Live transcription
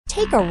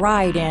Take a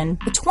ride in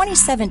the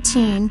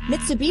 2017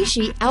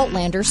 Mitsubishi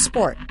Outlander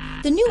Sport.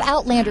 The new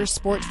Outlander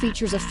Sport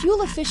features a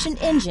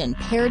fuel-efficient engine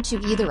paired to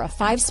either a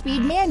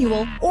 5-speed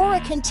manual or a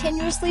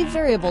continuously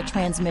variable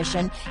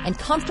transmission and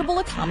comfortable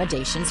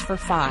accommodations for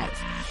 5.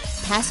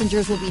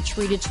 Passengers will be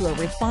treated to a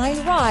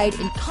refined ride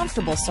in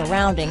comfortable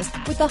surroundings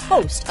with a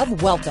host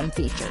of welcome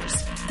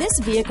features. This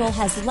vehicle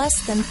has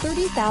less than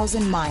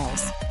 30,000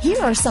 miles.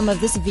 Here are some of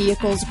this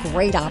vehicle's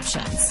great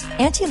options: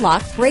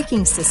 anti-lock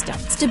braking system,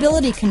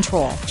 stability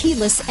control,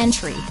 keyless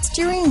entry,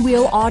 steering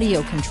wheel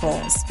audio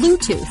controls,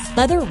 Bluetooth,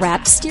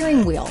 leather-wrapped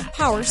steering wheel,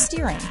 power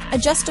steering,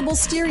 adjustable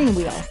steering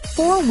wheel,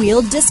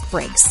 4-wheel disc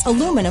brakes,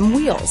 aluminum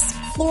wheels,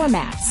 floor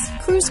mats,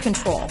 cruise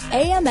control,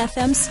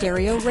 AM/FM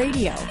stereo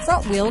radio,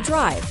 front wheel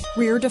drive,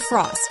 rear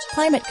defrost,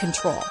 climate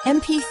control,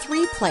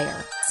 MP3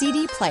 player,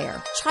 CD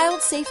player,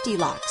 child safety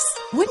locks.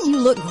 Wouldn't you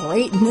look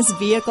great in this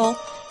vehicle?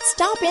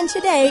 Stop in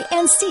today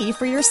and see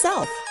for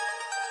yourself.